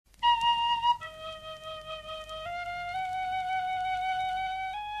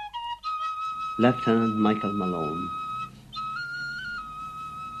Lieutenant Michael Malone,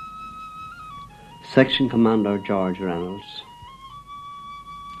 Section Commander George Reynolds,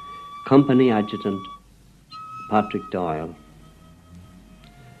 Company Adjutant Patrick Doyle,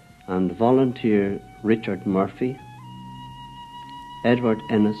 and Volunteer Richard Murphy, Edward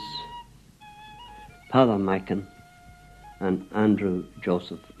Ennis, Padda Mackin, and Andrew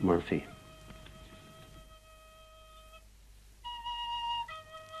Joseph Murphy.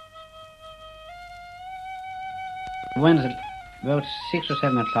 Wednesday, about 6 or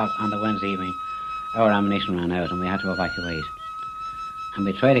 7 o'clock on the Wednesday evening, our ammunition ran out and we had to evacuate. And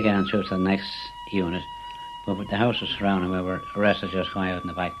we tried to get on through to the next unit, but the house was surrounded and we were arrested just going out in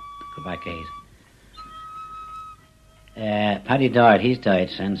the back gate. Paddy Doyle, he's died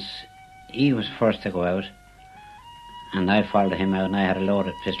since. He was first to go out, and I followed him out, and I had a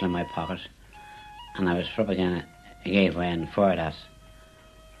loaded pistol in my pocket, and I was up again a gateway and fired at.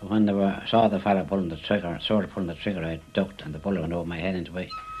 So when saw the fella pulling the trigger, I ducked, and the bullet went over my head into a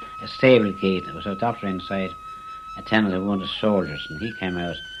stable gate. There was a doctor inside, attending to wounded soldiers, and he came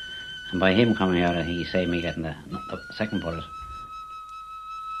out, and by him coming out, he saved me getting the second bullet.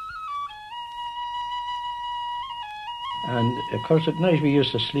 And of course at night we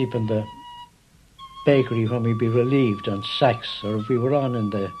used to sleep in the bakery when we'd be relieved on sacks, or if we were on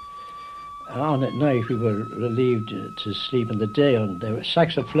at night we were relieved to sleep in the day on the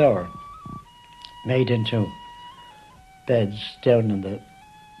sacks of flour made into beds down in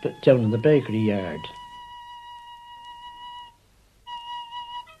the bakery yard.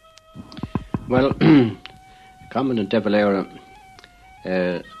 Well, Commandant De Valera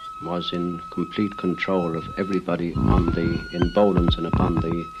was in complete control of everybody in Boland's and upon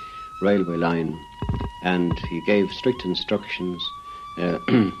the railway line, and he gave strict instructions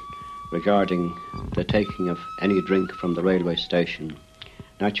regarding the taking of any drink from the railway station.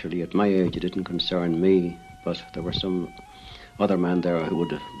 Naturally, at my age, it didn't concern me, but there were some other men there who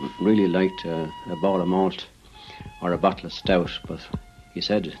would have really liked a ball of malt or a bottle of stout, but he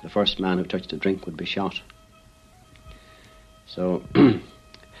said the first man who touched a drink would be shot. So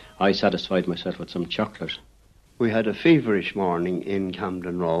I satisfied myself with some chocolate. We had a feverish morning in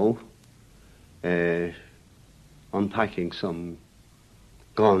Camden Row, unpacking some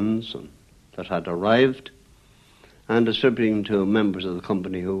guns that had arrived and distributing to members of the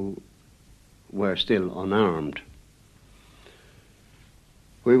company who were still unarmed.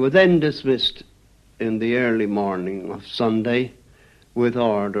 We were then dismissed in the early morning of Sunday with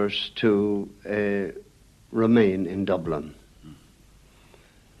orders to remain in Dublin.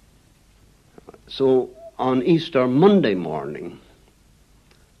 So on Easter Monday morning,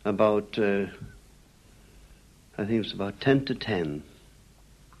 about, I think it was about 10 to 10,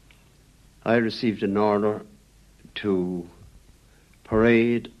 I received an order to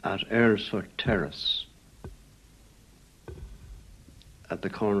parade at Earlsford Terrace at the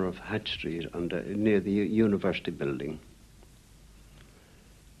corner of Hatch Street near the University building.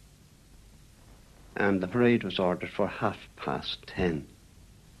 And the parade was ordered for 10:30.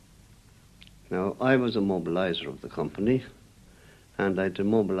 Now, I was a mobiliser of the company, and I had to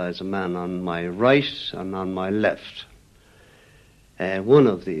mobilise a man on my right and on my left. One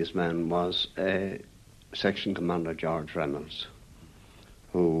of these men was Section Commander George Reynolds,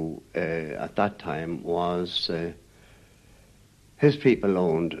 who at that time was, his people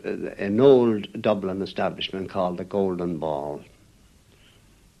owned an old Dublin establishment called the Golden Ball.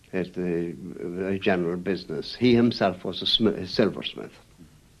 It's a general business. He himself was a silversmith.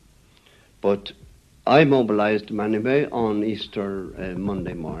 But I mobilised him anyway on Easter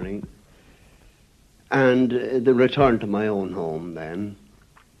Monday morning, and the return to my own home then,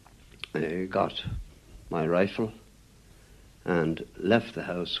 I got my rifle and left the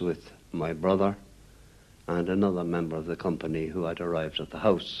house with my brother and another member of the company who had arrived at the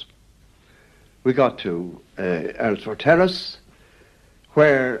house. We got to Earlsford Terrace,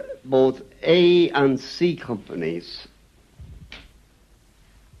 where both A and C companies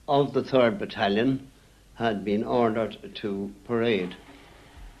of the 3rd Battalion had been ordered to parade.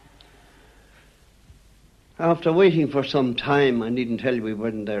 After waiting for some time, I needn't tell you we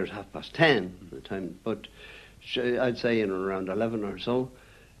weren't there at 10:30 at the time, but I'd say in around 11 or so,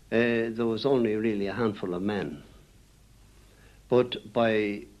 there was only really a handful of men. But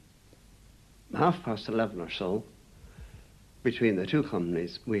by 11:30 or so, between the two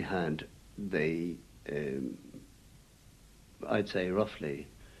companies, we had I'd say roughly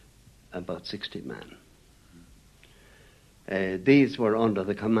about 60 men. These were under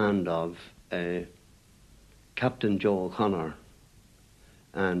the command of Captain Joe O'Connor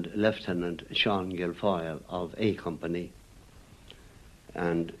and Lieutenant Sean Guilfoyle of A Company.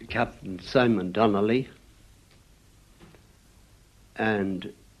 and Captain Simon Donnelly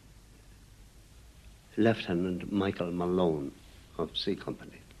and Lieutenant Michael Malone of C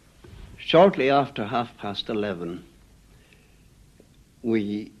Company. Shortly after 11:30,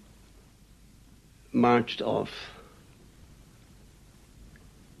 we marched off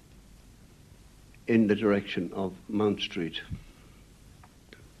in the direction of Mount Street.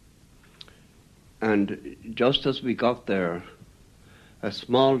 And just as we got there, a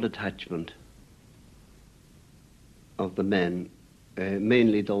small detachment of the men,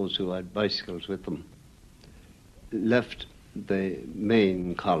 mainly those who had bicycles with them, left the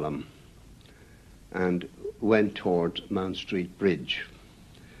main column and went towards Mount Street Bridge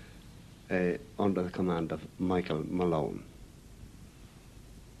under the command of Michael Malone.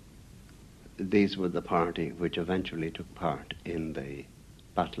 These were the party which eventually took part in the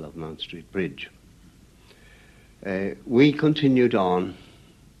Battle of Mount Street Bridge. We continued on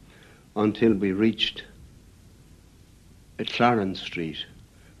until we reached Clarence Street,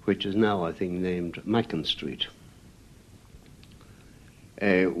 which is now, I think, named Mackin Street.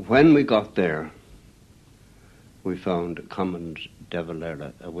 When we got there, we found Commandant De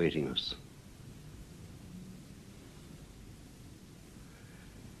Valera awaiting us.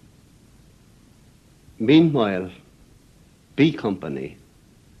 Meanwhile, B Company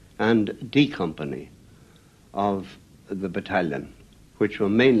and D Company of the battalion, which were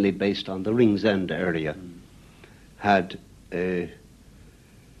mainly based on the Ringsend area, had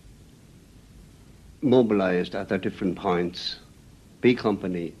mobilized at their different points. B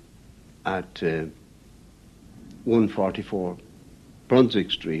Company at 144 Brunswick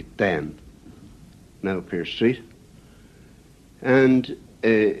Street, then, now Pierce Street, and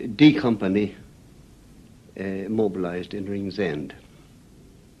D Company mobilized in Ringsend.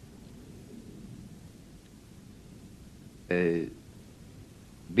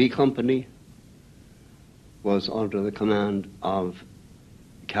 B Company was under the command of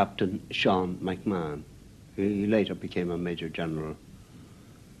Captain Sean McMahon. He later became a Major General.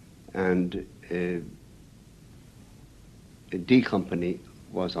 And D Company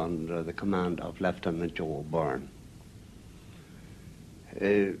was under the command of Lieutenant Joe O'Byrne.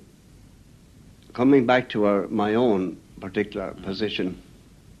 Coming back to my own particular position,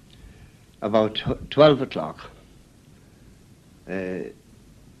 about 12 o'clock,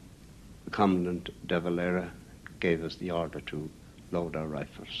 Commandant De Valera gave us the order to load our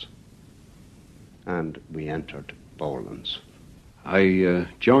rifles, and we entered Bowlands. I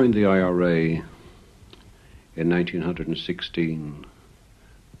joined the IRA in 1916.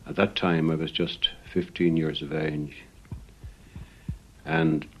 At that time I was just 15 years of age,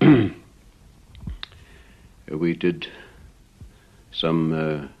 and we did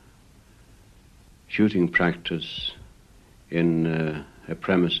some shooting practice in a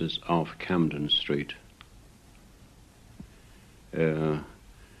premises off Camden Street.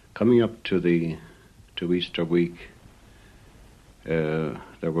 Coming up to Easter week, there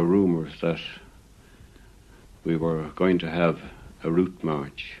were rumours that we were going to have a route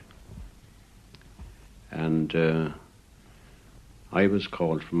march, and I was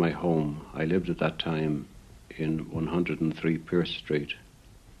called from my home. I lived at that time in 103 Pierce Street,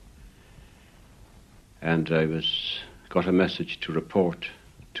 and I got a message to report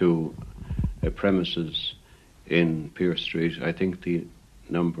to a premises in Pierce Street. I think the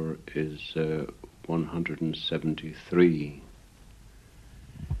number is 173.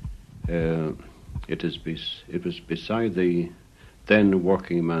 It was beside the then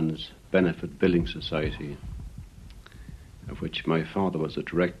Working Man's Benefit Building Society, of which my father was a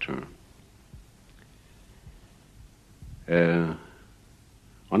director. On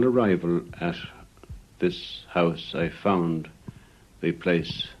arrival at this house, I found the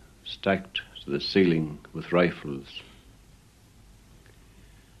place stacked to the ceiling with rifles.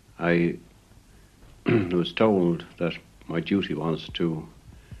 I was told that my duty was to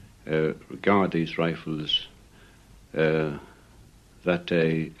guard these rifles that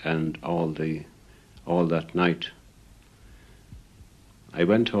day and all that night. I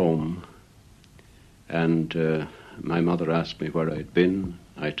went home, and my mother asked me where I'd been.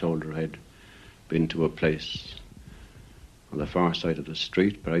 I told her I'd been to a place on the far side of the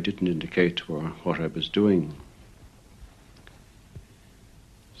street, but I didn't indicate to her what I was doing.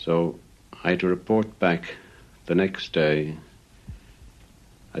 So I had to report back the next day.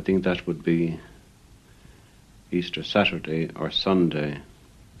 I think that would be Easter Saturday or Sunday.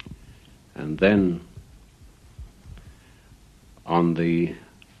 And then on the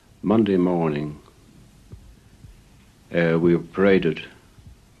Monday morning, we were paraded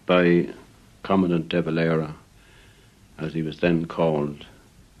by Commandant De Valera as he was then called,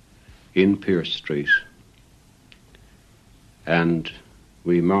 in Pierce Street, and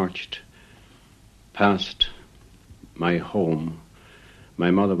we marched past my home.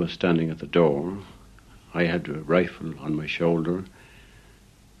 My mother was standing at the door. I had a rifle on my shoulder,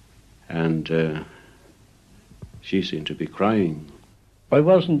 and she seemed to be crying. I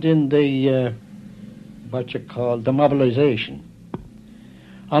wasn't in the, the mobilisation.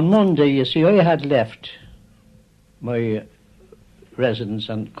 On Monday, you see, I had left my residence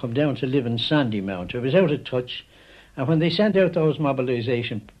and come down to live in Sandymount. I was out of touch, and when they sent out those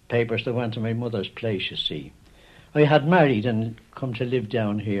mobilisation papers, they went to my mother's place, you see. I had married and come to live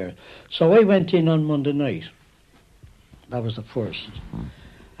down here. So I went in on Monday night. That was the first.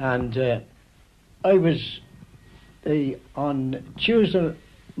 And I was, on Tuesday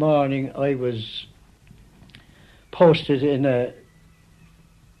morning, I was posted in a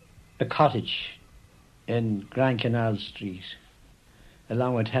cottage in Grand Canal Street,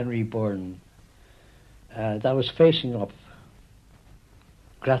 along with Henry Byrne. That was facing up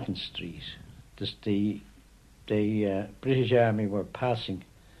Grattan Street. The British Army were passing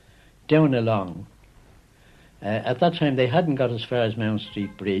down along. At that time they hadn't got as far as Mount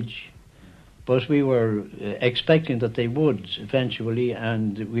Street Bridge, but we were expecting that they would eventually,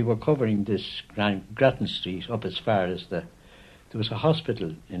 and we were covering this Grattan Street up as far as there was a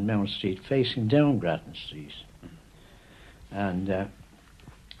hospital in Mount Street facing down Grattan Street. And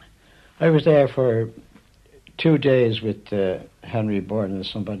I was there for 2 days with Henry Byrne and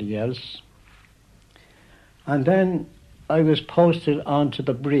somebody else. And then I was posted onto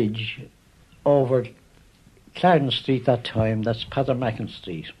the bridge over Clarendon Street that time, that's Pathermackin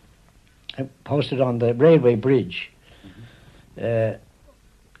Street. I posted on the railway bridge,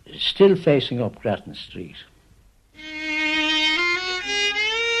 still facing up Grattan Street.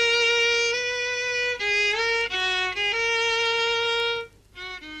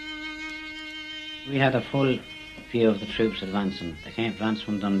 We had a full view of the troops advancing. They came advancing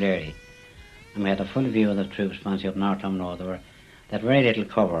from Dundee. And we had a full view of the troops advancing up North Town Road. They had very little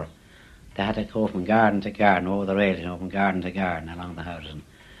cover. They had to go from garden to garden, over the railing, from garden to garden along the houses.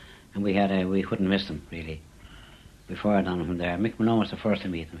 And we couldn't miss them, really. We fired on them from there. Mick Malone was the first to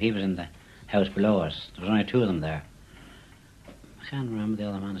meet them. He was in the house below us. There was only 2 of them there. I can't remember the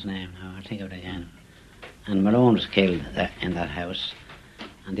other man's name now. I'll think of it again. And Malone was killed in that house.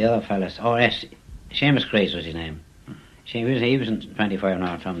 And the other fellas, yes, Seamus Grace was his name. He was in 25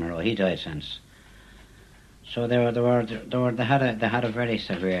 North Town Road. He died since. So they had a very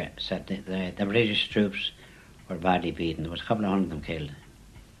severe set. The British troops were badly beaten. There was a couple of hundred of them killed.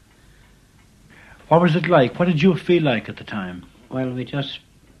 What was it like? What did you feel like at the time? Well, we just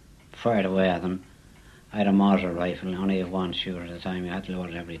fired away at them. I had a Mauser rifle, only have 1 shooter at a time. You had to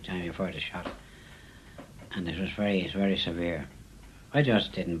load it every time you fired a shot. And it was very severe. I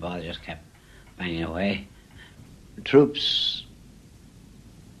just didn't bother, just kept banging away. Troops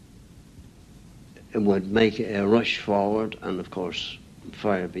would make a rush forward, and of course,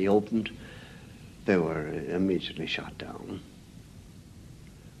 fire be opened. They were immediately shot down.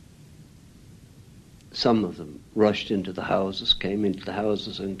 Some of them rushed into the houses, came into the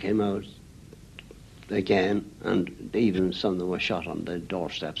houses and came out again, and even some of them were shot on the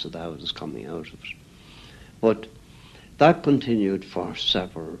doorsteps of the houses coming out of it. But that continued for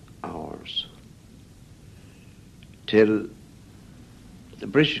several hours, till the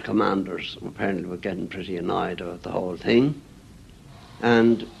British commanders apparently were getting pretty annoyed about the whole thing,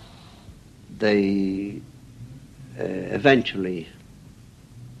 and they eventually,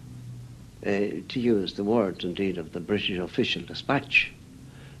 to use the words indeed of the British official dispatch,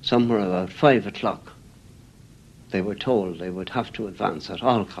 somewhere about 5 o'clock, they were told they would have to advance at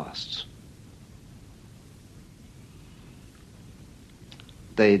all costs.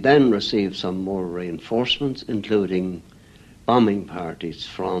 They then received some more reinforcements, including bombing parties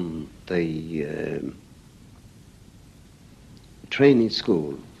from the training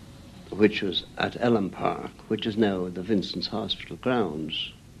school, which was at Ellen Park, which is now the Vincent's Hospital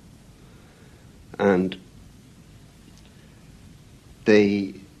grounds. And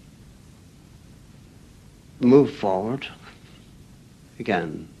they moved forward.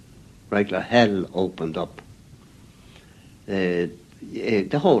 Again, regular hell opened up.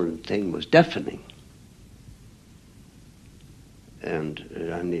 The whole thing was deafening. And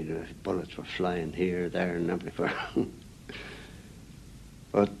bullets were flying here, there, and everywhere.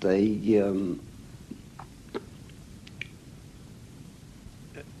 But they,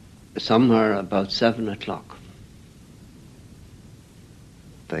 somewhere about 7 o'clock,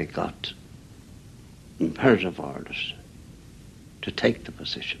 they got imperative orders to take the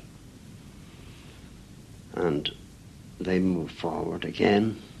position. And they moved forward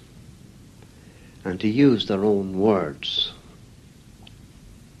again, and to use their own words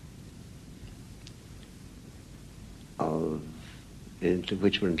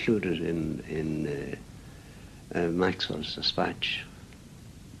which were included in Maxwell's dispatch.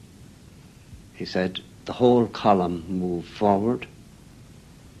 He said the whole column moved forward,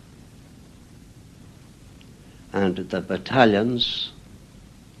 and the battalions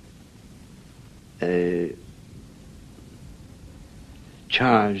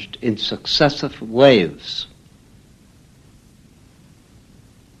charged in successive waves,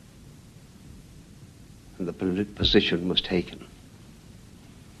 and the position was taken.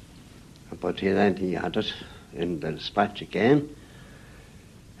 But then he added in the dispatch again,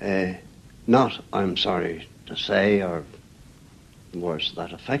 not, I'm sorry to say, or words to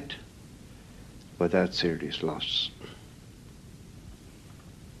that effect, without serious loss.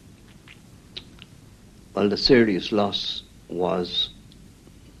 Well, the serious loss was,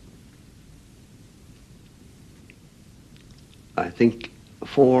 I think,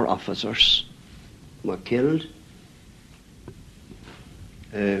 4 officers were killed.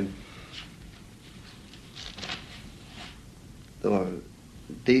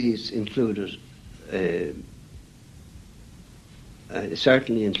 These included,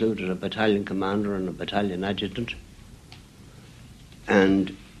 certainly included a battalion commander and a battalion adjutant,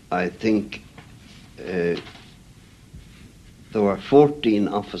 and I think there were 14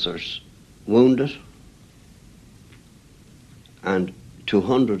 officers wounded and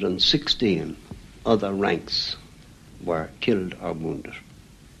 216 other ranks were killed or wounded.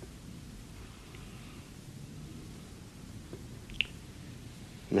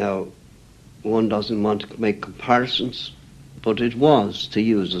 Now, one doesn't want to make comparisons, but it was, to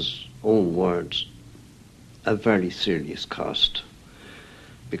use his own words, a very serious cost,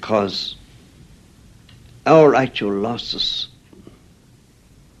 because our actual losses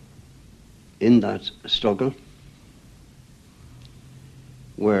in that struggle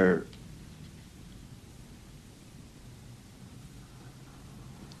were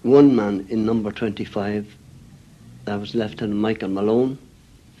one man in number 25, that was Lieutenant Michael Malone,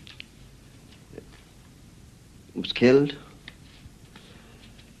 was killed.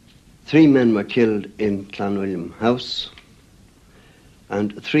 3 men were killed in Clanwilliam House,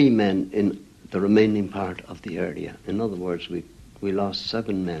 and 3 men in the remaining part of the area. In other words, we lost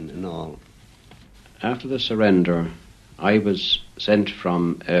 7 men in all. After the surrender, I was sent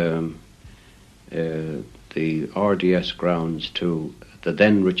from the RDS grounds to the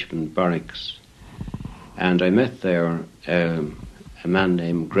then Richmond Barracks, and I met there a man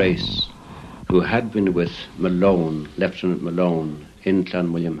named Grace, who had been with Malone, Lieutenant Malone, in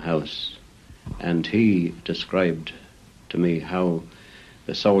Clanwilliam House, and he described to me how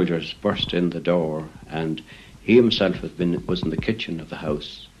the soldiers burst in the door, and he himself was in the kitchen of the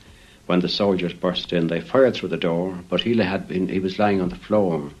house. When the soldiers burst in, they fired through the door, but he was lying on the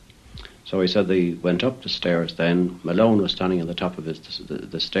floor. So he said they went up the stairs then. Malone was standing on the top of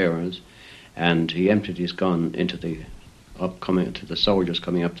the stairs, and he emptied his gun into the soldiers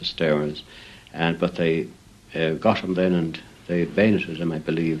coming up the stairs. But they got him then, and they bayoneted him, I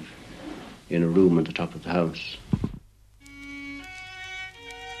believe, in a room at the top of the house.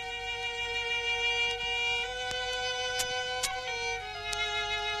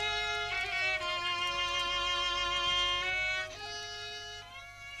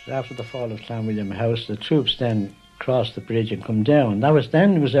 After the fall of Clanwilliam House, the troops then crossed the bridge and come down. That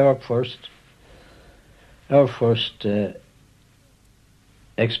was our first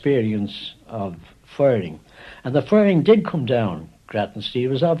experience of firing. And the firing did come down, Grattan Street. It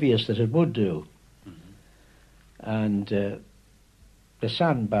was obvious that it would do. Mm-hmm. And the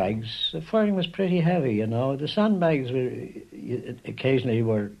sandbags, the firing was pretty heavy, you know. The sandbags occasionally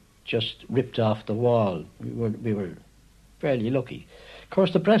were just ripped off the wall. We were fairly lucky. Of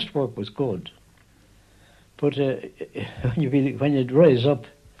course, the breastwork was good. But when you'd rise up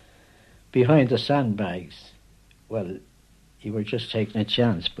behind the sandbags, well, you were just taking a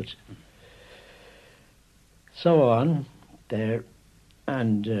chance. But so on there,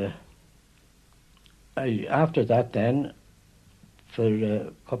 and after that then, for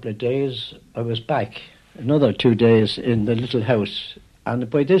a couple of days, I was back. Another 2 days in the little house, and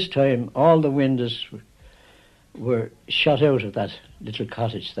by this time all the windows were shot out of that little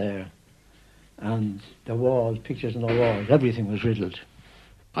cottage there, and the walls, pictures on the walls, everything was riddled.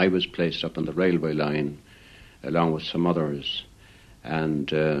 I was placed up on the railway line along with some others, and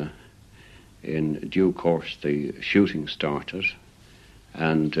in due course the shooting started,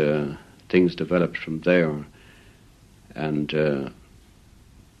 and things developed from there, and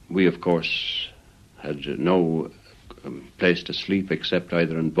we of course had no place to sleep except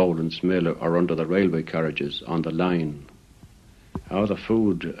either in Boland's Mill or under the railway carriages on the line. The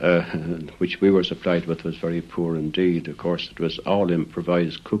food which we were supplied with was very poor indeed. Of course, it was all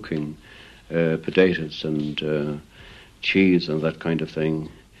improvised cooking, potatoes and cheese and that kind of thing.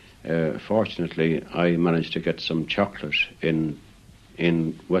 Fortunately, I managed to get some chocolate in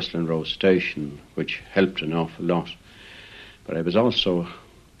Westland Road Station, which helped an awful lot. But I was also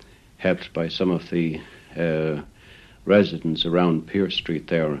helped by some of the residents around Pearse Street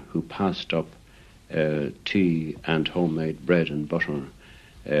there who passed up tea and homemade bread and butter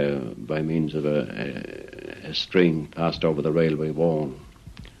by means of a string passed over the railway wall.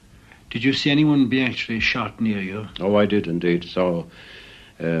 Did you see anyone be actually shot near you? Oh, I did indeed. Saw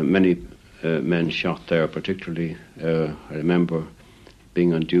many men shot there, particularly I remember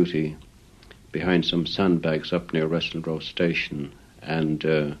being on duty behind some sandbags up near Westland Road Station, and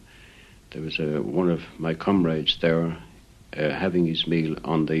there was one of my comrades there having his meal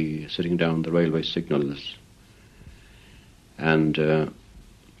sitting down the railway signals, and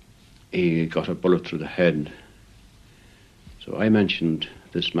he got a bullet through the head. So I mentioned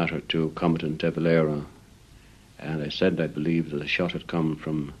this matter to Commandant De Valera, and I said I believed that the shot had come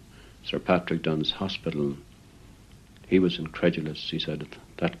from Sir Patrick Dunn's hospital. He was incredulous. He said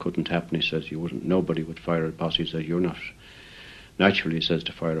that couldn't happen. He says nobody would fire at us. He says you're not naturally, he says,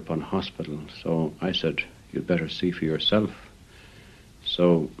 to fire upon a hospital. So I said you'd better see for yourself.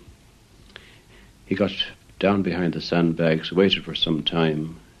 So he got down behind the sandbags, waited for some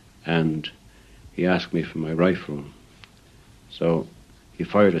time, and he asked me for my rifle. So he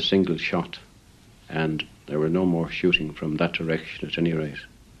fired a single shot, and there were no more shooting from that direction at any rate.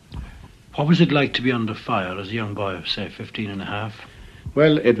 What was it like to be under fire as a young boy of, say, 15 and a half?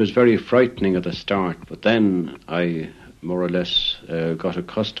 Well, it was very frightening at the start, but then I more or less got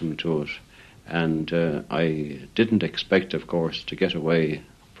accustomed to it, and I didn't expect, of course, to get away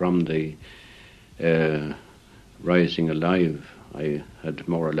from the rising alive. I had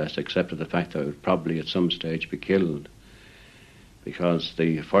more or less accepted the fact that I would probably at some stage be killed, because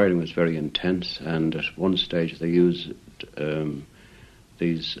the firing was very intense, and at one stage they used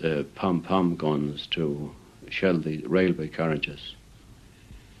these pom-pom guns to shell the railway carriages,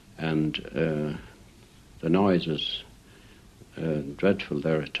 and the noise was dreadful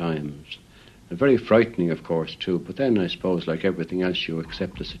there at times. And very frightening, of course, too, but then I suppose, like everything else, you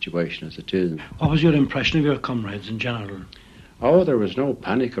accept the situation as it is. What was your impression of your comrades in general? Oh, there was no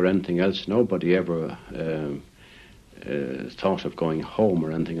panic or anything else. Nobody ever thought of going home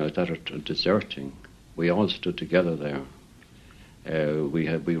or anything like that, or deserting. We all stood together there.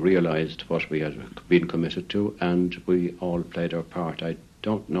 We realised what we had been committed to, and we all played our part. I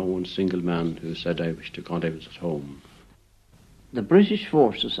don't know one single man who said, I wish to God I was at home. The British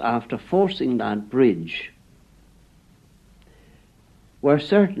forces, after forcing that bridge, were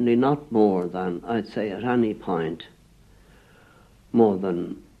certainly not more than, I'd say at any point, more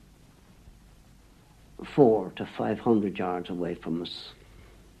than 400 to 500 yards away from us.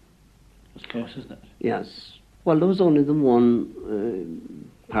 That's close, isn't it? Yes. Well, there was only the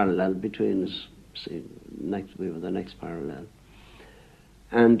one parallel between us. See, we were the next parallel.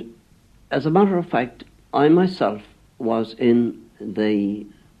 And as a matter of fact, I myself was in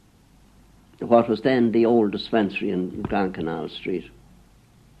what was then the old dispensary in Grand Canal Street.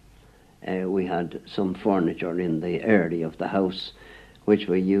 We had some furniture in the area of the house which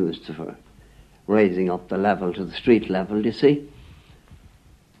we used for raising up the level to the street level, you see.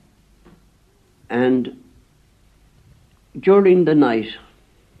 And during the night,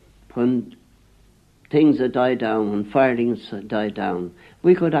 when things had died down, when firings had died down,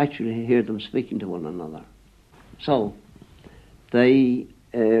 we could actually hear them speaking to one another. So the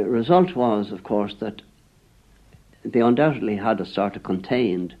result was, of course, that they undoubtedly had us sort of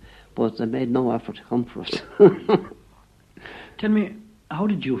contained, but they made no effort to come for us. Tell me, how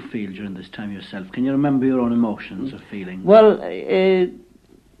did you feel during this time yourself? Can you remember your own emotions or feelings? Well,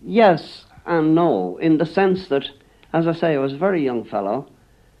 yes and no, in the sense that, as I say, I was a very young fellow,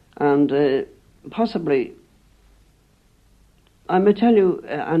 and possibly, I may tell you,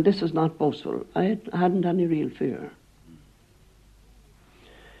 and this is not boastful, I hadn't any real fear.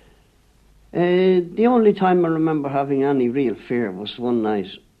 The only time I remember having any real fear was one night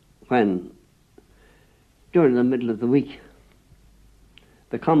when, during the middle of the week,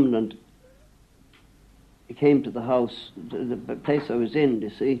 the commandant came to the house, the place I was in, you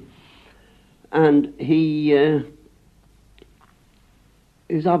see, and he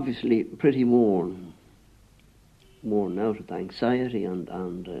is obviously pretty worn out with anxiety and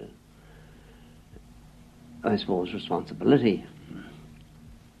I suppose responsibility.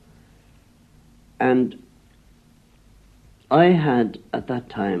 And I had, at that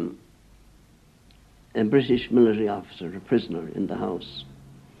time, a British military officer, a prisoner, in the house.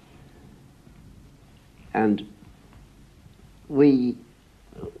 And we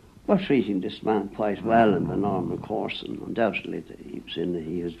were treating this man quite well in the normal course, and undoubtedly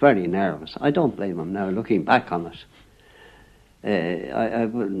he was very nervous. I don't blame him now, looking back on it. I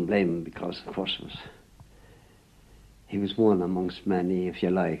wouldn't blame him because, of course, he was one amongst many, if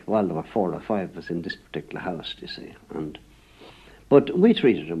you like. Well, there were 4 or 5 of us in this particular house, you see. But we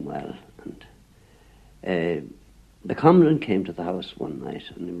treated him well. And the commandant came to the house one night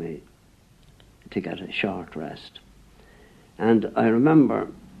to get a short rest. And I remember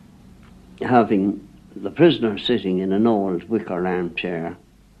having the prisoner sitting in an old wicker armchair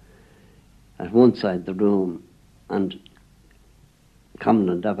at one side of the room, and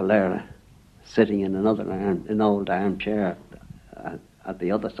Commandant De Valera sitting in an old armchair at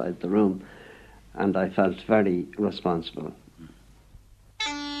the other side of the room, and I felt very responsible.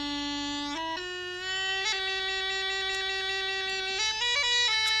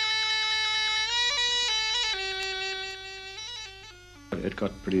 It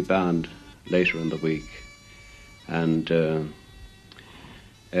got pretty bad later in the week, and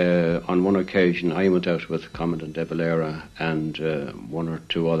on one occasion I went out with Commandant De Valera and 1 or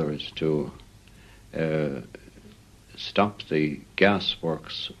 2 others to stop the gas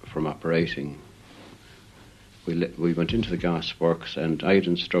works from operating. We went into the gas works, and I had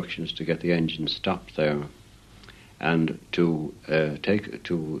instructions to get the engine stopped there, and to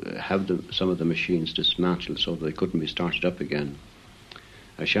have some of the machines dismantled so that they couldn't be started up again.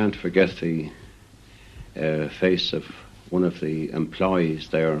 I shan't forget the face of one of the employees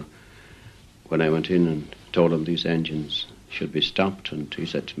there when I went in and told him these engines should be stopped, and he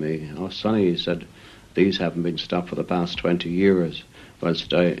said to me, "Oh, Sonny," he said, "these haven't been stopped for the past 20 years. Well,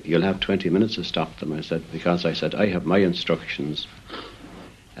 you'll have 20 minutes to stop them." I said, because I have my instructions.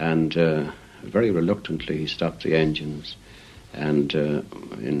 And very reluctantly he stopped the engines, and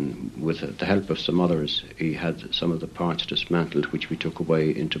with the help of some others, he had some of the parts dismantled, which we took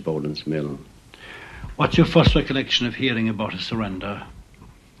away into Boland's Mill. What's your first recollection of hearing about a surrender?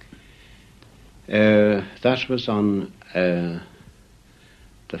 That was on the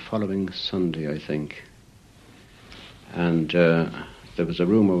following Sunday, I think. And there was a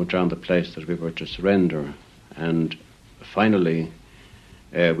rumour around the place that we were to surrender. And finally,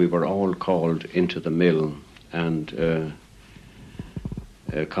 we were all called into the mill, and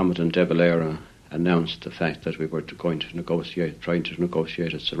Commandant De Valera announced the fact that we were trying to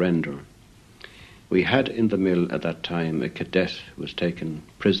negotiate a surrender. We had in the mill at that time a cadet who was taken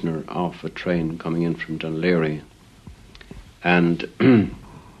prisoner off a train coming in from Dunleary, and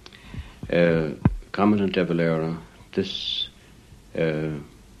Commandant De Valera, this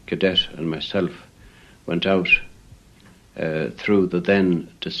cadet and myself went out through the then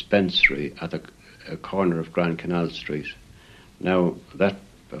dispensary at the corner of Grand Canal Street. Now that,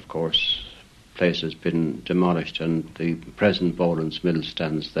 of course, place has been demolished, and the present Boland's Mill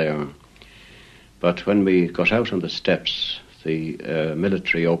stands there. But when we got out on the steps, the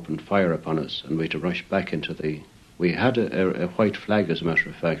military opened fire upon us, and we had to rush back into the... We had a white flag, as a matter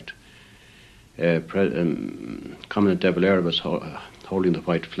of fact. Commandant De Valera was holding the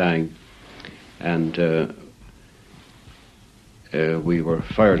white flag, and we were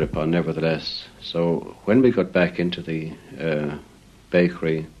fired upon nevertheless. So when we got back into the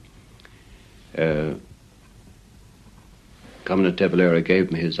bakery, Commandant De Valera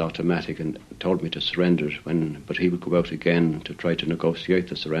gave me his automatic and told me to surrender it, but he would go out again to try to negotiate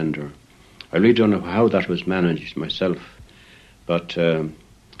the surrender. I really don't know how that was managed myself, but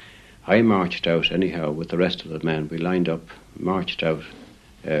I marched out anyhow with the rest of the men. We lined up, marched out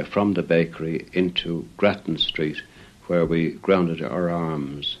from the bakery into Grattan Street, where we grounded our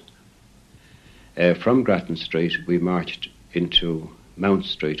arms. From Grattan Street, we marched into Mount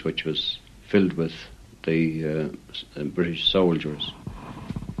Street, which was filled with the British soldiers.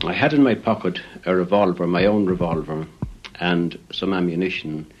 I had in my pocket a revolver, my own revolver, and some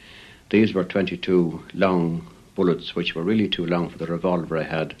ammunition. These were 22 long bullets, which were really too long for the revolver I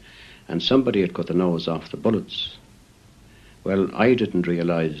had, and somebody had cut the nose off the bullets. Well, I didn't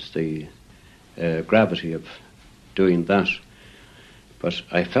realise the gravity of doing that, but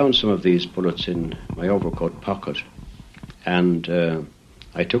I found some of these bullets in my overcoat pocket, and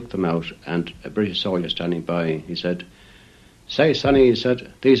I took them out, and a British soldier standing by, he said, "Say, Sonny," he said,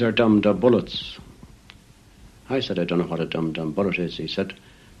 "these are dum-dum bullets." I said, "I don't know what a dum-dum bullet is." He said,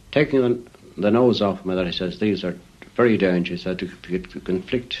 taking the nose off me, that he says, "These are very dangerous," he said, to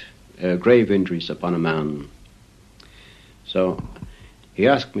inflict grave injuries upon a man. So he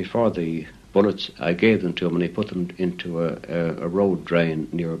asked me for the bullets, I gave them to him and he put them into a road drain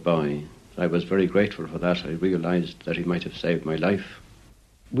nearby. I was very grateful for that. I realised that he might have saved my life.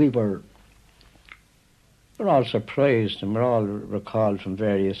 We're all surprised, and we're all recalled from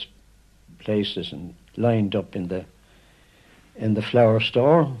various places and lined up in the flower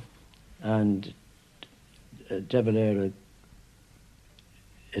store, and De Valera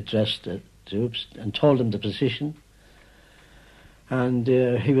addressed the troops and told them the position, and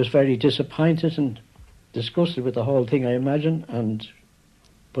he was very disappointed and disgusted with the whole thing, I imagine,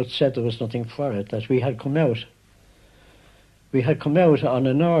 but said there was nothing for it, that we had come out. We had come out on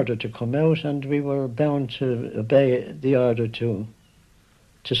an order to come out, and we were bound to obey the order to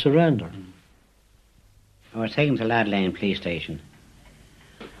surrender. I was taken to Lad Lane police station.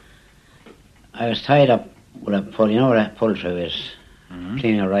 I was tied up with a pull, you know what a pull-through is?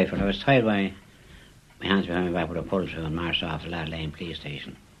 Cleaning a rifle. I was tied by my hands behind my back with a pull-through and marched off to Lad Lane police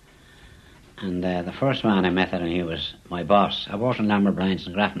station. And the first man I met there, and he was my boss. I worked in Lambert Bryant's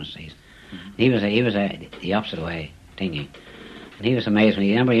in Grafton Street. He was the opposite way thinking. And he was amazed when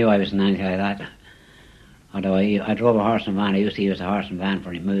he never knew I was in anything like that. Although I drove a horse and van, I used to use the horse and van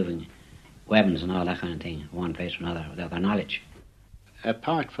for moving weapons and all that kind of thing, from one place to another, without their knowledge.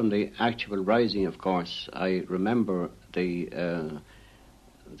 Apart from the actual rising, of course, I remember the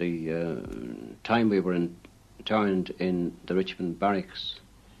time we were interned in the Richmond barracks.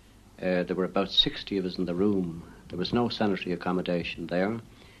 There were about 60 of us in the room. There was no sanitary accommodation there,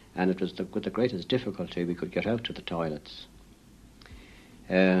 and it was with the greatest difficulty we could get out to the toilets.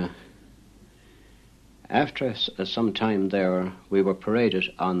 After some time there, we were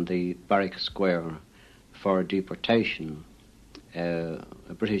paraded on the barrack square for deportation. A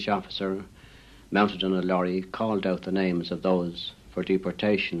British officer mounted on a lorry called out the names of those for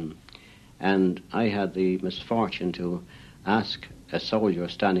deportation, and I had the misfortune to ask a soldier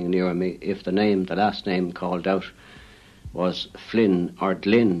standing near me if the last name called out was Flynn or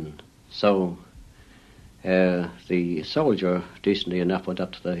Glynn. So the soldier, decently enough, went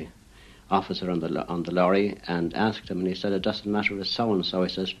up to the officer on the lorry and asked him, and he said, "It doesn't matter, it's so-and-so." He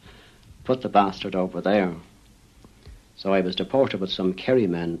says, "Put the bastard over there." So I was deported with some Kerry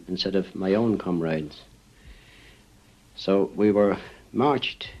men instead of my own comrades. So we were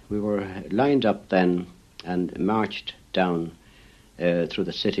lined up then and marched down through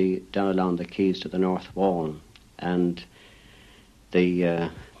the city, down along the quays to the north wall. And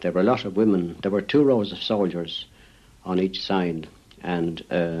there were a lot of women. There were 2 rows of soldiers on each side, and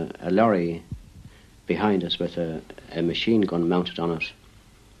a lorry behind us with a machine gun mounted on it.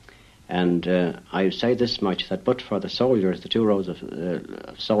 And I say this much, that but for the soldiers, the 2 rows of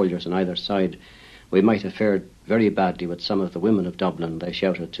soldiers on either side, we might have fared very badly with some of the women of Dublin. They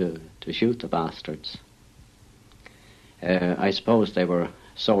shouted to shoot the bastards. I suppose they were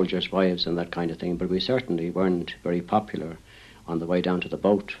soldiers' wives and that kind of thing, but we certainly weren't very popular on the way down to the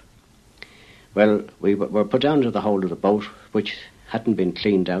boat. Well, we were put down to the hold of the boat, which hadn't been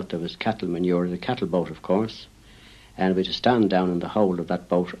cleaned out. There was cattle manure, the cattle boat, of course, and we had to stand down in the hold of that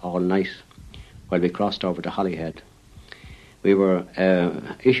boat all night while we crossed over to Holyhead. We were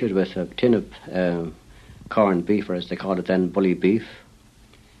issued with a tin of corned beef, or as they called it then, bully beef,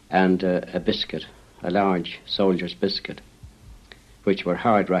 and a biscuit, a large soldier's biscuit, which were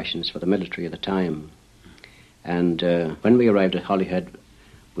hard rations for the military at the time. And when we arrived at Holyhead,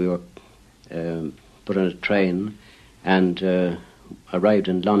 we were put on a train and arrived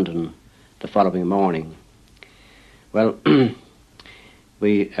in London the following morning. Well,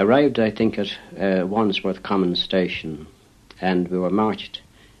 we arrived, I think, at Wandsworth Common Station, and we were marched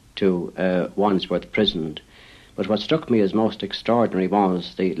to Wandsworth Prison. But what struck me as most extraordinary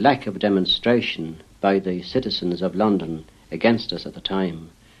was the lack of demonstration by the citizens of London against us at the time.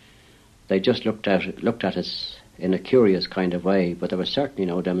 They just looked at us in a curious kind of way, but there was certainly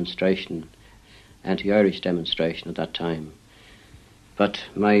no demonstration, anti-Irish demonstration at that time. But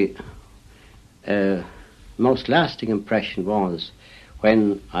my most lasting impression was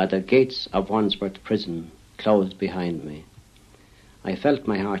when the gates of Wandsworth Prison closed behind me. I felt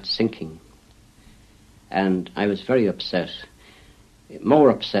my heart sinking, and I was very upset, more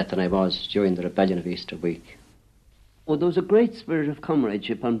upset than I was during the rebellion of Easter week. Oh, there was a great spirit of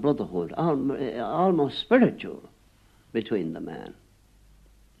comradeship and brotherhood, almost spiritual, between the men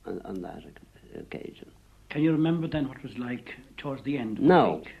on that occasion. Can you remember then what it was like towards the end of the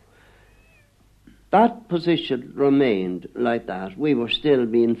No. week? That position remained like that. We were still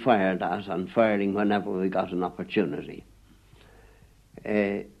being fired at and firing whenever we got an opportunity.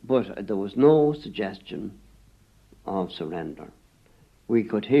 But there was no suggestion of surrender. We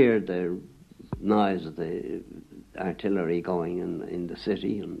could hear the noise of the artillery going in the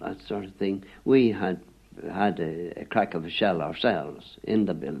city and that sort of thing, we had a crack of a shell ourselves in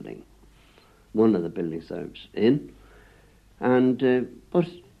the building, one of the buildings I was in, and but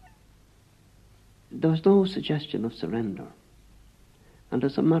there was no suggestion of surrender. And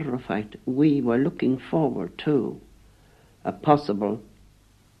as a matter of fact, we were looking forward to a possible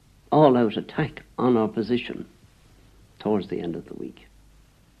all-out attack on our position towards the end of the week.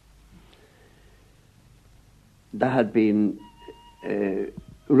 There had been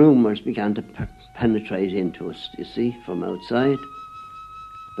rumours began to penetrate into us, you see, from outside,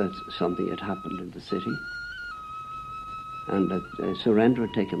 that something had happened in the city, and that a surrender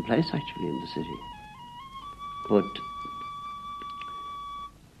had taken place actually in the city. But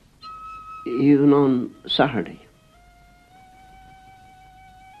even on Saturday,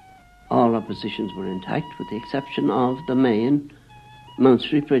 all our positions were intact with the exception of the main Mount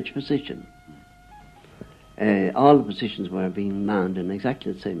Street Bridge position. All the positions were being manned in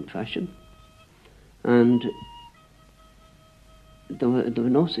exactly the same fashion, and there were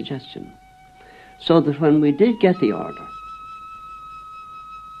no suggestion. So that when we did get the order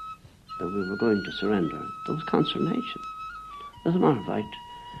that we were going to surrender, there was consternation. As a matter of fact,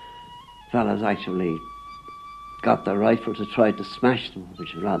 fellas actually got their rifle to try to smash them,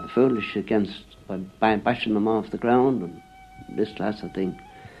 which was rather foolish, by bashing them off the ground and this class of thing.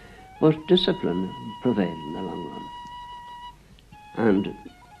 But discipline prevailed in the long run. And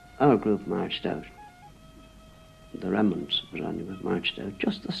our group marched out. The remnants of it anyway marched out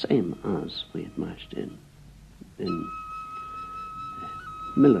just the same as we had marched in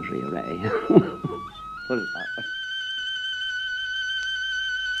military array. Put it that way.